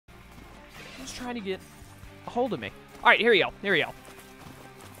Who's trying to get a hold of me? All right, here we go. Here we go.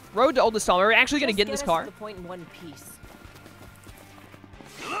 Road to Old Lestallum. Are we actually going to get in this car? The point in one piece.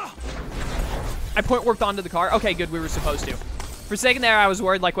 I point warped onto the car. Okay, good. We were supposed to. For a second there, I was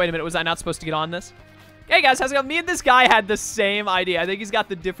worried, like, wait a minute, was I not supposed to get on this? Hey, guys, how's it going? Me and this guy had the same idea. I think he's got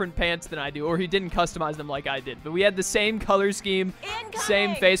the different pants than I do, or he didn't customize them like I did. But we had the same color scheme,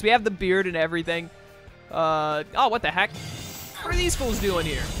 same face. We have the beard and everything. Oh, what the heck? What are these fools doing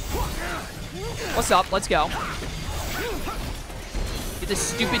here? What's up? Let's go. Get this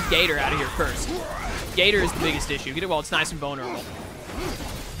stupid gator out of here first. Gator is the biggest issue. Get it while it's nice and vulnerable.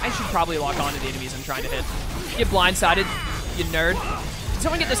 I should probably lock onto the enemies I'm trying to hit. Get blindsided, you nerd. Can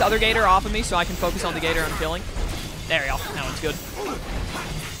someone get this other gator off of me so I can focus on the gator I'm killing? There we go. That one's good.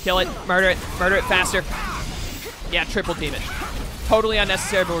 Kill it. Murder it. Murder it faster. Yeah, triple team it. Totally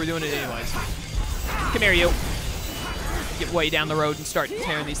unnecessary, but we're doing it anyways. Come here, you. Get way down the road and start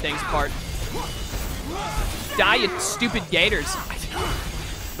tearing these things apart. Die, you stupid gators.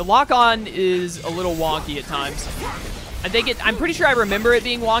 The lock-on is a little wonky at times. I'm pretty sure I remember it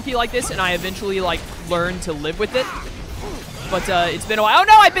being wonky like this, and I eventually, like, learned to live with it. But, it's been a while. Oh,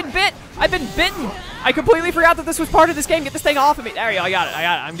 no, I've been bit! I've been bitten! I completely forgot that this was part of this game. Get this thing off of me. There you go. I got it.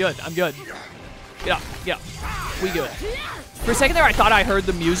 I'm good. I'm good. Get up. Get up. We good. For a second there, I thought I heard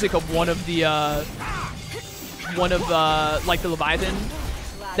the music of one of the, like, the Leviathan.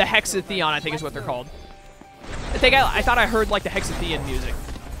 The Hexatheon, I think is what they're called. I thought I heard, like, the Hexatheon music.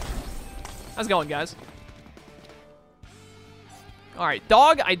 How's it going, guys? All right,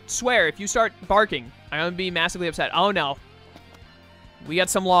 dog, I swear, if you start barking, I'm going to be massively upset. Oh, no. We got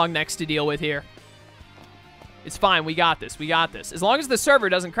some long necks to deal with here. It's fine. We got this. We got this. As long as the server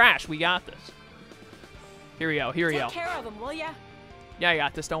doesn't crash, we got this. Here we go. Here we go. Take care of them, will ya? Yeah, I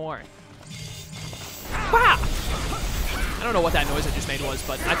got this. Don't worry. Wow. I don't know what that noise I just made was,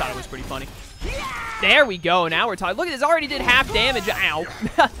 but I thought it was pretty funny. There we go. Now we're talking. Look at this. Already did half damage. Ow.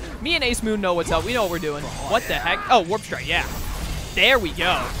 Me and Ace Moon know what's up. We know what we're doing. What the heck? Oh, Warp Strike. Yeah. There we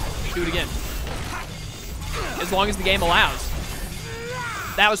go. Do it again. As long as the game allows.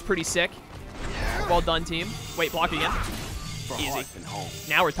 That was pretty sick. Well done, team. Wait, block again. Easy.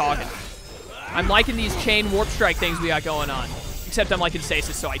 Now we're talking. I'm liking these chain Warp Strike things we got going on. Except I'm liking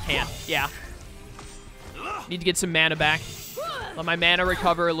stasis, so I can't. Yeah. Need to get some mana back. Let my mana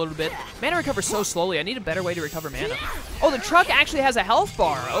recover a little bit. Mana recovers so slowly. I need a better way to recover mana. Oh, the truck actually has a health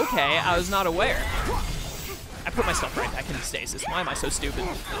bar. Okay, I was not aware. I put myself right back into stasis. Why am I so stupid?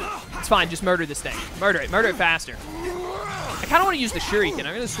 It's fine. Just murder this thing. Murder it. Murder it faster. I kind of want to use the Shuriken.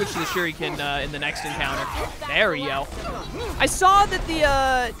 I'm going to switch to the Shuriken in the next encounter. There we go. I saw that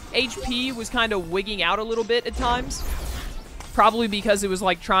the HP was kind of wigging out a little bit at times. Probably because it was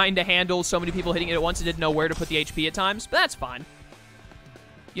like trying to handle so many people hitting it at once and didn't know where to put the HP at times. But that's fine.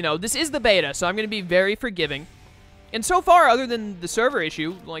 You know, this is the beta, so I'm going to be very forgiving. And so far, other than the server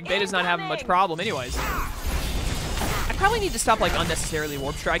issue, like, beta's not having much problem anyways. I probably need to stop, like, unnecessarily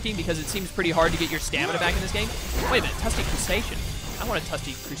warp striking because it seems pretty hard to get your stamina back in this game. Wait a minute, Tusty Crustacean. I want a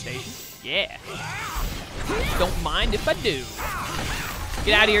Tusty Crustacean. Yeah. Don't mind if I do.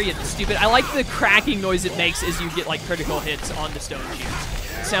 Get out of here, you stupid. I like the cracking noise it makes as you get, like, critical hits on the stone shields.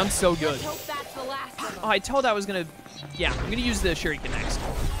 It sounds so good. Oh, I told I was going to... Yeah, I'm going to use the Shuriken next.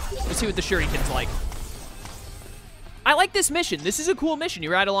 Let's see what the Shuriken's like. I like this mission. This is a cool mission.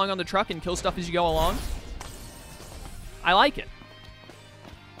 You ride along on the truck and kill stuff as you go along. I like it.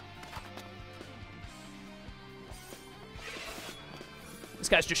 This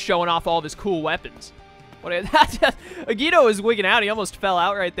guy's just showing off all of his cool weapons. What? Agito is wigging out. He almost fell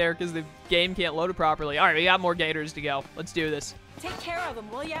out right there because the game can't load it properly. All right, we got more gators to go. Let's do this. Take care of them,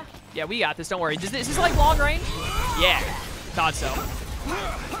 will ya? Yeah, we got this. Don't worry. Is this like long range? Yeah, thought so.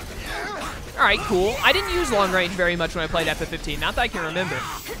 All right, cool. I didn't use long range very much when I played FF15. Not that I can remember.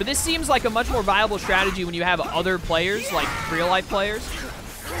 But this seems like a much more viable strategy when you have other players, like real-life players,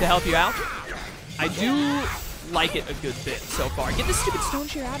 to help you out. I do like it a good bit so far. Get this stupid stone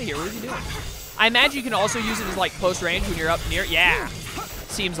shear out of here. What are you doing? I imagine you can also use it as, like, close range when you're up near. Yeah,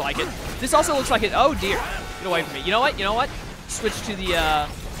 seems like it. This also looks like it. Oh, dear. Get away from me. You know what? You know what? Switch to the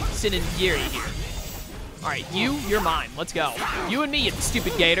Sin and Giri here. All right, you're mine. Let's go. You and me, you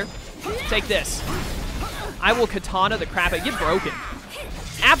stupid gator. Take this. I will katana the crap out. Get broken.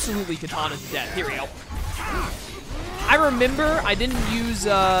 Absolutely katana to death. Here we go. I remember I didn't use,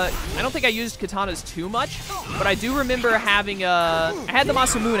 I don't think I used katanas too much, but I do remember having, I had the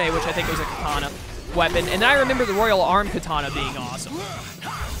Masamune, which I think was a katana weapon, and I remember the Royal Arm katana being awesome.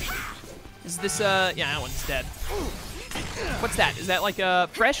 Is this, yeah, that one's dead. What's that? Is that like a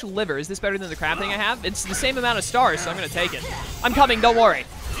fresh liver? Is this better than the crab thing I have? It's the same amount of stars, so I'm going to take it. I'm coming, don't worry.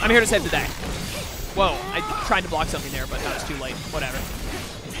 I'm here to save the day. Whoa, I tried to block something there, but that was too late. Whatever.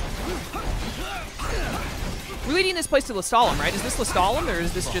 We're leading this place to Lestallum, right? Is this Lestallum, or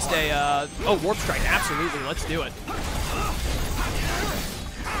is this just a, oh, Warp Strike. Absolutely, let's do it.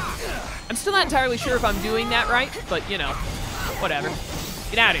 I'm still not entirely sure if I'm doing that right, but, you know, whatever.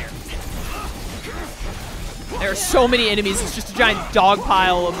 Get out of here. There are so many enemies. It's just a giant dog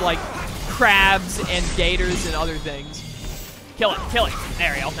pile of, like, crabs and gators and other things. Kill it, kill it.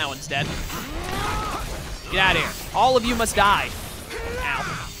 There we go, that one's dead. Get out of here. All of you must die.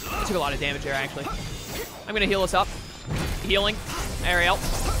 Ow. I took a lot of damage there, actually. I'm gonna heal us up. Healing. There we go.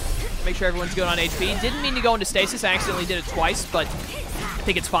 Make sure everyone's good on HP. Didn't mean to go into stasis. I accidentally did it twice, but I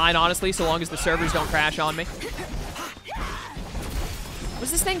think it's fine, honestly, so long as the servers don't crash on me.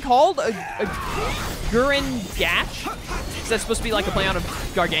 What's this thing called? A Gurin Gatch? Is that supposed to be like a play on a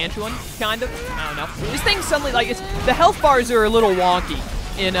gargantuan, kind of? I don't know. This thing suddenly, like, the health bars are a little wonky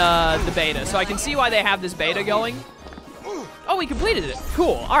in the beta, so I can see why they have this beta going. Oh, we completed it.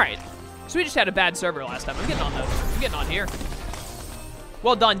 Cool. All right. So we just had a bad server last time. I'm getting on here.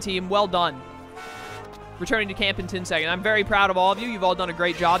 Well done, team. Well done. Returning to camp in 10 seconds. I'm very proud of all of you. You've all done a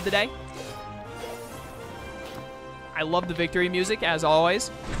great job today. I love the victory music, as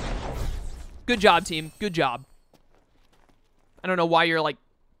always. Good job, team. Good job. I don't know why you're, like,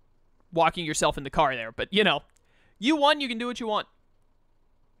 walking yourself in the car there, but, you know. You won. You can do what you want.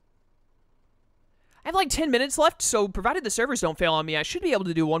 I have, like, 10 minutes left, so provided the servers don't fail on me, I should be able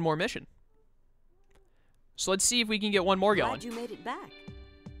to do one more mission. So let's see if we can get one more going. Glad you made it back.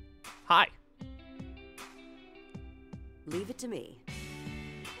 Hi. Leave it to me.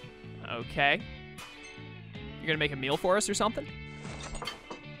 Okay. You're gonna make a meal for us or something?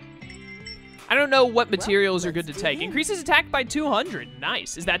 I don't know what materials are good to take. Increases attack by 200.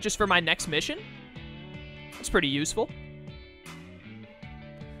 Nice. Is that just for my next mission? That's pretty useful.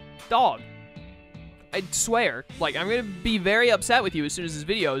 Dog. I swear, like, I'm gonna be very upset with you as soon as this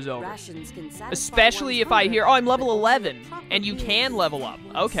video is over. Especially if I hear, oh, I'm level 11, and you can level up.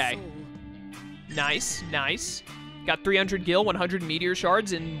 Okay. Nice, nice. Got 300 gil, 100 meteor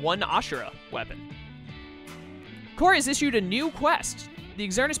shards, and 1 Ashura weapon. Core has issued a new quest. The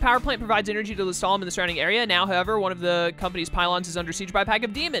Xernus power plant provides energy to Lestallum in the surrounding area. Now, however, one of the company's pylons is under siege by a pack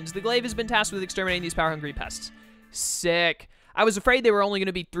of demons. The glaive has been tasked with exterminating these power-hungry pests. Sick. I was afraid they were only going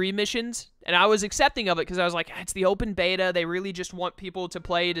to be 3 missions, and I was accepting of it because I was like, it's the open beta. They really just want people to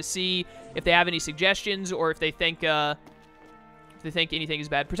play to see if they have any suggestions or if they think anything is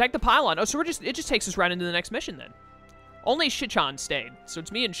bad. Protect the pylon. Oh, so it just takes us right into the next mission then. Only Shichan stayed, so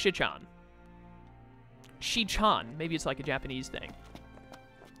it's me and Shichan. Shichan. Maybe it's like a Japanese thing.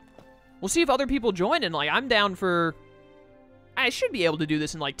 We'll see if other people join, and, like, I'm down for... I should be able to do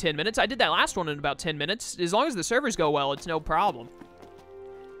this in, like, 10 minutes. I did that last one in about 10 minutes. As long as the servers go well, it's no problem.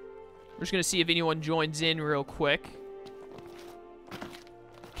 We're just going to see if anyone joins in real quick.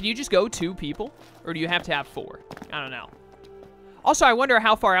 Can you just go 2 people? Or do you have to have 4? I don't know. Also, I wonder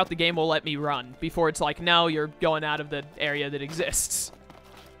how far out the game will let me run before it's like, no, you're going out of the area that exists.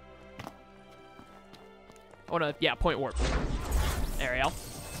 I want to, yeah, point warp. There we go.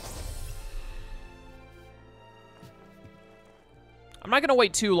 I'm not going to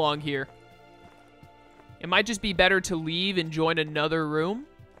wait too long here. It might just be better to leave and join another room.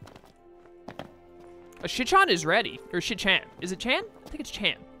 A Shichan is ready. Or Shichan. Is it Chan? I think it's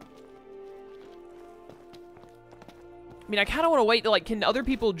Chan. I mean, I kind of want to wait. Like, can other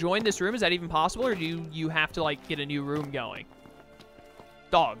people join this room? Is that even possible? Or do you have to, like, get a new room going?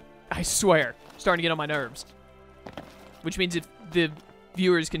 Dog. I swear. Starting to get on my nerves. Which means if the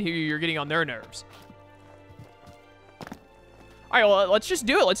viewers can hear you, you're getting on their nerves. All right, well, let's just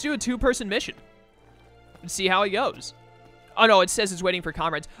do it. Let's do a 2-person mission and see how it goes. Oh, no, it says it's waiting for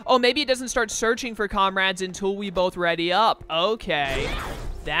Comrades. Oh, maybe it doesn't start searching for Comrades until we both ready up. Okay.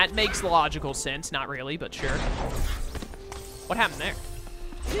 That makes logical sense. Not really, but sure. What happened there?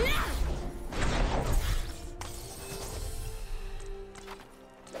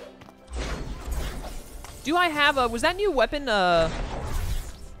 Do I have a... Was that new weapon, I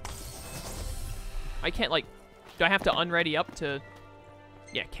can't, like... Do I have to unready up to...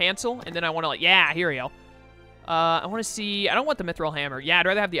 Yeah, cancel. And then I want to, like... Yeah, here we go. I want to see... I don't want the Mithril Hammer. Yeah, I'd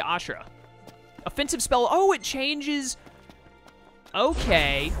rather have the Ashura. Offensive spell. Oh, it changes...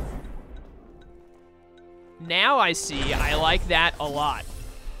 Okay. Now I see. I like that a lot.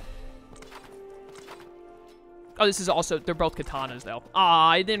 Oh, this is also... They're both katanas, though. Ah,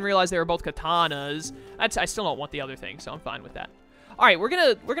 I didn't realize they were both katanas. I still don't want the other thing, so I'm fine with that. All right, we're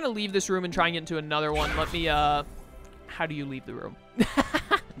gonna leave this room and try and get into another one. Let me, how do you leave the room?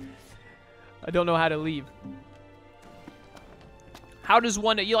 I don't know how to leave. How does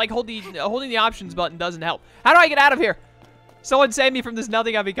one... You, like, holding the options button doesn't help. How do I get out of here? Someone save me from this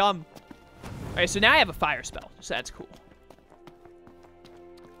nothing I've become. Okay, so now I have a fire spell, so that's cool.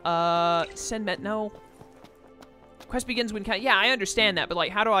 Send met... No. Quest begins when... Yeah, I understand that, but,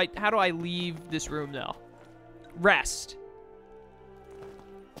 like, how do I leave this room, though? Rest.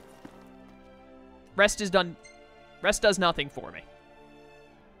 Rest is done... Rest does nothing for me.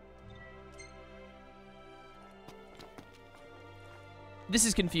 This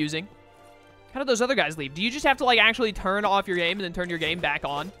is confusing. How do those other guys leave? Do you just have to, like, actually turn off your game and then turn your game back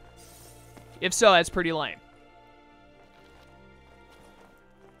on? If so, that's pretty lame.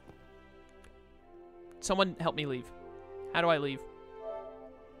 Someone help me leave. How do I leave?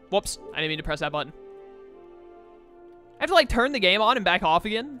 Whoops. I didn't mean to press that button. I have to, like, turn the game on and back off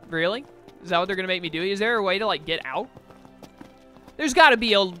again? Really? Is that what they're going to make me do? Is there a way to, like, get out? There's got to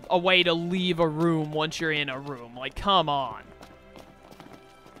be a way to leave a room once you're in a room. Like, come on.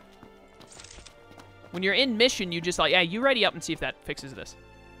 When you're in mission, you just like, yeah, you ready up and see if that fixes this.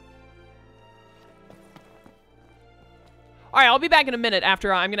 All right, I'll be back in a minute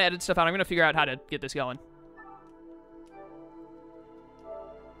after I'm going to edit stuff out. I'm going to figure out how to get this going.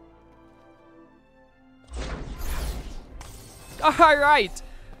 All right.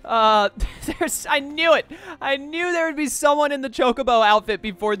 I knew it. I knew there would be someone in the Chocobo outfit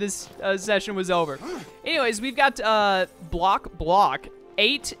before this session was over. Anyways, we've got Block,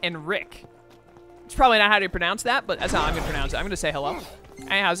 8, and Rick. It's probably not how to pronounce that, but that's how I'm going to pronounce it. I'm going to say hello.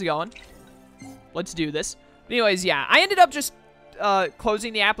 Hey, how's it going? Let's do this. Anyways, yeah, I ended up just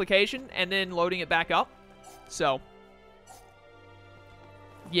closing the application and then loading it back up. So,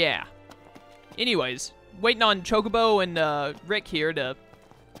 yeah. Anyways, waiting on Chocobo and Rick here to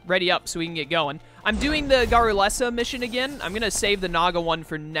ready up so we can get going. I'm doing the Garulessa mission again. I'm going to save the Naga one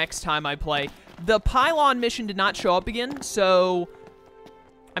for next time I play. The Pylon mission did not show up again, so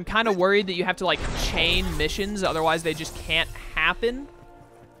I'm kind of worried that you have to, like, chain missions, otherwise they just can't happen.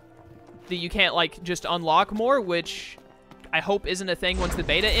 That you can't, like, just unlock more, which I hope isn't a thing once the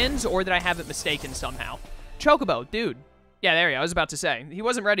beta ends, or that I have it mistaken somehow. Chocobo, dude. Yeah, there you go. I was about to say. He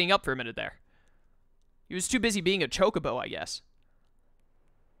wasn't readying up for a minute there. He was too busy being a Chocobo, I guess.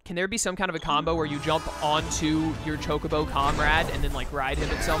 Can there be some kind of a combo where you jump onto your Chocobo comrade and then, like, ride him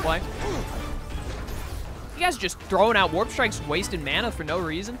in some way? You guys just throwing out warp strikes, wasting mana for no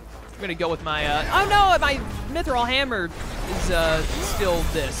reason. I'm gonna go with my, oh no, my Mithril Hammer is, still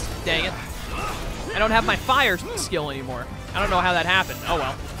this. Dang it. I don't have my fire skill anymore. I don't know how that happened. Oh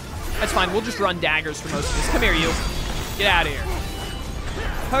well. That's fine, we'll just run daggers for most of this. Come here, you. Get out of here.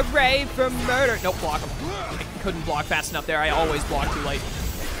 Hooray for murder. Nope, block him. I couldn't block fast enough there. I always block too late.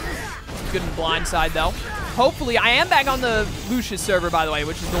 Good in the blind side, though. Hopefully, I am back on the Lucius server, by the way,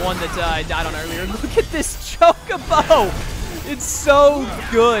 which is the one that I died on earlier. Look at this Chocobo. It's so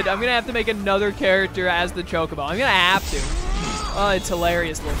good. I'm going to have to make another character as the Chocobo. I'm going to have to. Oh, it's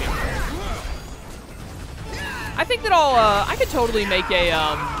hilarious looking. I think that I could totally make a,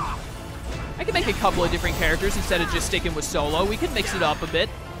 I could make a couple of different characters instead of just sticking with solo. We could mix it up a bit.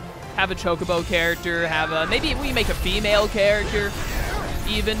 Have a Chocobo character, have a, maybe we make a female character,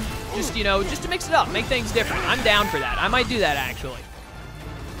 even. Just, you know, just to mix it up, make things different. I'm down for that. I might do that, actually.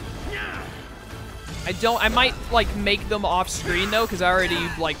 I might, like, make them off screen, though, because I already,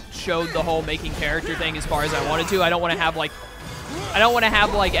 like, showed the whole making character thing as far as I wanted to. I don't want to have,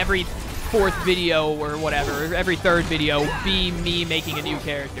 like, every fourth video or whatever, or every third video be me making a new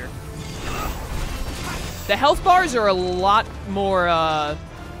character. The health bars are a lot more,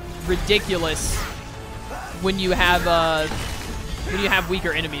 ridiculous when you have,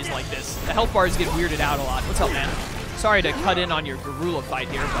 weaker enemies like this. The health bars get weirded out a lot. What's up, man? Sorry to cut in on your Garula fight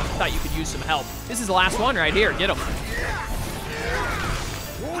here, but I thought you could use some help. This is the last one right here. Get him.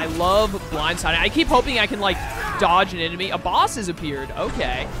 I love blindsiding. I keep hoping I can, like, dodge an enemy. A boss has appeared.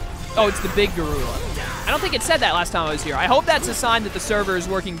 Okay. Oh, it's the big Garula. I don't think it said that last time I was here. I hope that's a sign that the server is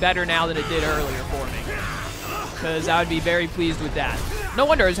working better now than it did earlier for me, because I would be very pleased with that. No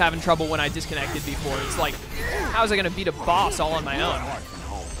wonder I was having trouble when I disconnected before. It's like, how was I going to beat a boss all on my own?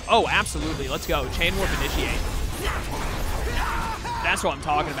 Oh, absolutely. Let's go. Chain Warp Initiate. That's what I'm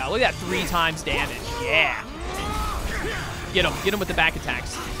talking about. Look at that 3 times damage. Yeah. Get him. Get him with the back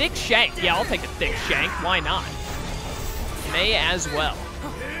attacks. Thick Shank. Yeah, I'll take a Thick Shank. Why not? May as well.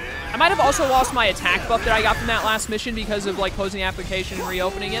 I might have also lost my attack buff that I got from that last mission because of, like, closing the application and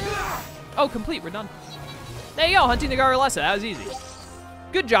reopening it. Oh, complete. We're done. There you go. Hunting the Garulessa. That was easy.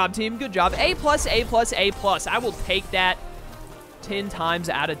 Good job, team. Good job. A+, A+, A+. I will take that 10 times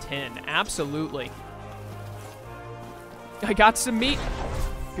out of 10. Absolutely. I got some meat.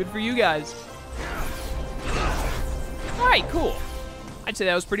 Good for you guys. All right, cool. I'd say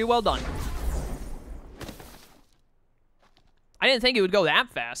that was pretty well done. I didn't think it would go that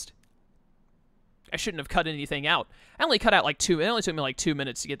fast. I shouldn't have cut anything out. I only cut out like it only took me like 2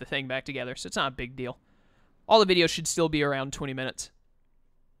 minutes to get the thing back together, so it's not a big deal. All the videos should still be around 20 minutes.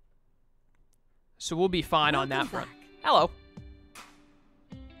 So we'll be fine on that front. Hello.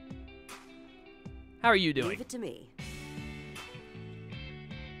 How are you doing? Leave it to me.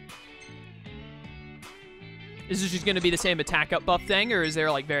 Is this just going to be the same attack up buff thing, or is there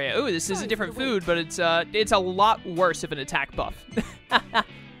like oh, this is a different food, but it's a lot worse of an attack buff.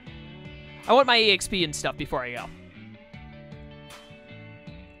 I want my EXP and stuff before I go.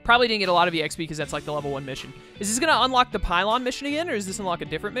 Probably didn't get a lot of EXP because that's like the level 1 mission. Is this going to unlock the pylon mission again, or is this unlock a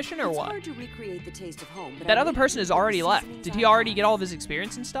different mission, or what? It's hard to recreate the taste of home, but that other person has already left. Did he already get all of his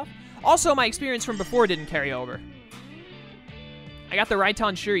experience and stuff? Also, my experience from before didn't carry over. I got the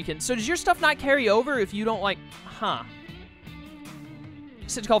Raiton Shuriken. So does your stuff not carry over if you don't like... Huh.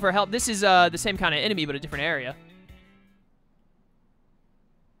 Such call for help. This is the same kind of enemy, but a different area.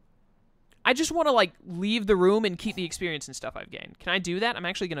 I just want to, like, leave the room and keep the experience and stuff I've gained. Can I do that? I'm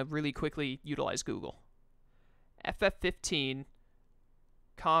actually going to really quickly utilize Google. FF15,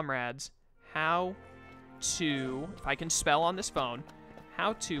 Comrades, how to, if I can spell on this phone,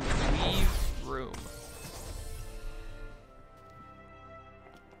 how to leave room.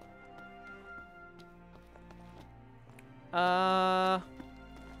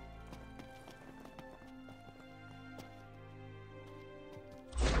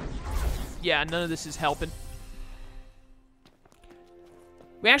 Yeah, none of this is helping.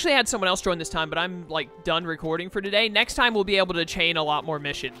 We actually had someone else join this time, but I'm, like, done recording for today. Next time, we'll be able to chain a lot more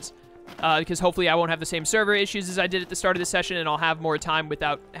missions. Because hopefully I won't have the same server issues as I did at the start of the session, and I'll have more time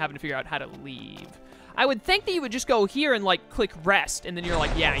without having to figure out how to leave. I would think that you would just go here and, like, click rest, and then you're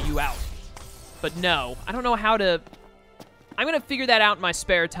like, yeah, you out. But no, I don't know how to... I'm going to figure that out in my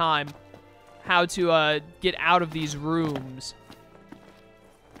spare time, how to get out of these rooms.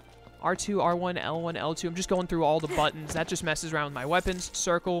 R2, R1, L1, L2. I'm just going through all the buttons. That just messes around with my weapons.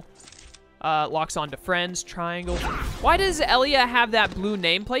 Circle. Locks onto friends. Triangle. Why does Elia have that blue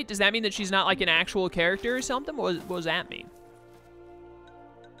nameplate? Does that mean that she's not like an actual character or something? What does that mean?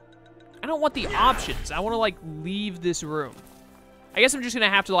 I don't want the options. I want to, like, leave this room. I guess I'm just going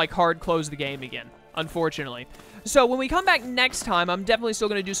to have to, like, hard close the game again, unfortunately. So when we come back next time, I'm definitely still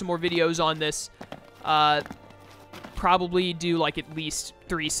going to do some more videos on this. Probably do, like, at least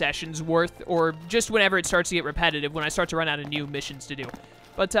 3 sessions worth, or just whenever it starts to get repetitive, when I start to run out of new missions to do.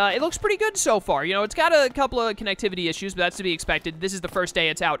 But it looks pretty good so far. You know, it's got a couple of connectivity issues, but that's to be expected. This is the first day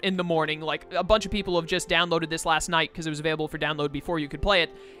it's out in the morning. Like, a bunch of people have just downloaded this last night because it was available for download before you could play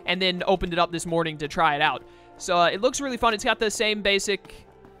it, and then opened it up this morning to try it out. So it looks really fun. It's got the same basic...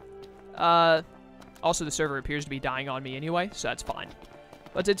 also, the server appears to be dying on me anyway, so that's fine.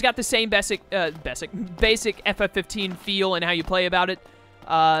 But it's got the same basic FF15 feel and how you play about it.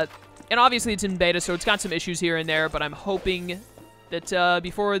 And obviously it's in beta, so it's got some issues here and there, but I'm hoping that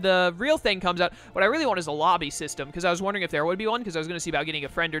before the real thing comes out, what I really want is a lobby system, because I was wondering if there would be one, because I was going to see about getting a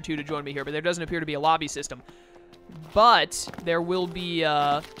friend or two to join me here, but there doesn't appear to be a lobby system. But there will be,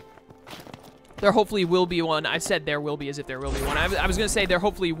 there hopefully will be one. I said there will be as if there will be one. I was going to say there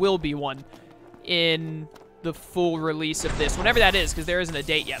hopefully will be one in the full release of this, whenever that is, because there isn't a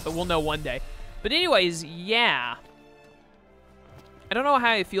date yet, but we'll know one day. But anyways, yeah. I don't know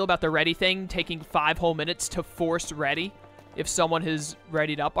how I feel about the ready thing, taking 5 whole minutes to force ready if someone has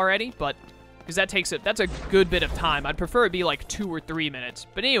readied up already, but because that's a good bit of time. I'd prefer it be like 2 or 3 minutes.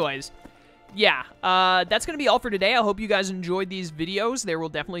 But anyways, yeah, that's going to be all for today. I hope you guys enjoyed these videos. There will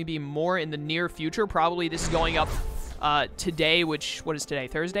definitely be more in the near future. Probably this is going up today, which, what is today,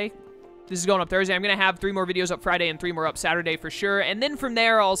 Thursday? This is going up Thursday. I'm going to have 3 more videos up Friday and 3 more up Saturday for sure. And then from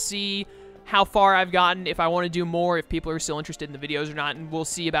there, I'll see how far I've gotten, if I want to do more, if people are still interested in the videos or not, and we'll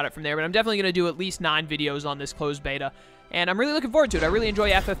see about it from there. But I'm definitely going to do at least 9 videos on this closed beta, and I'm really looking forward to it. I really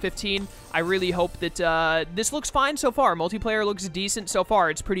enjoy FF15. I really hope that this looks fine so far. Multiplayer looks decent so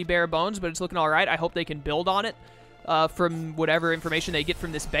far. It's pretty bare bones, but it's looking all right. I hope they can build on it from whatever information they get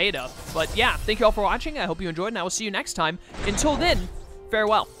from this beta. But yeah, thank you all for watching. I hope you enjoyed, and I will see you next time. Until then,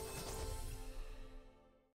 farewell.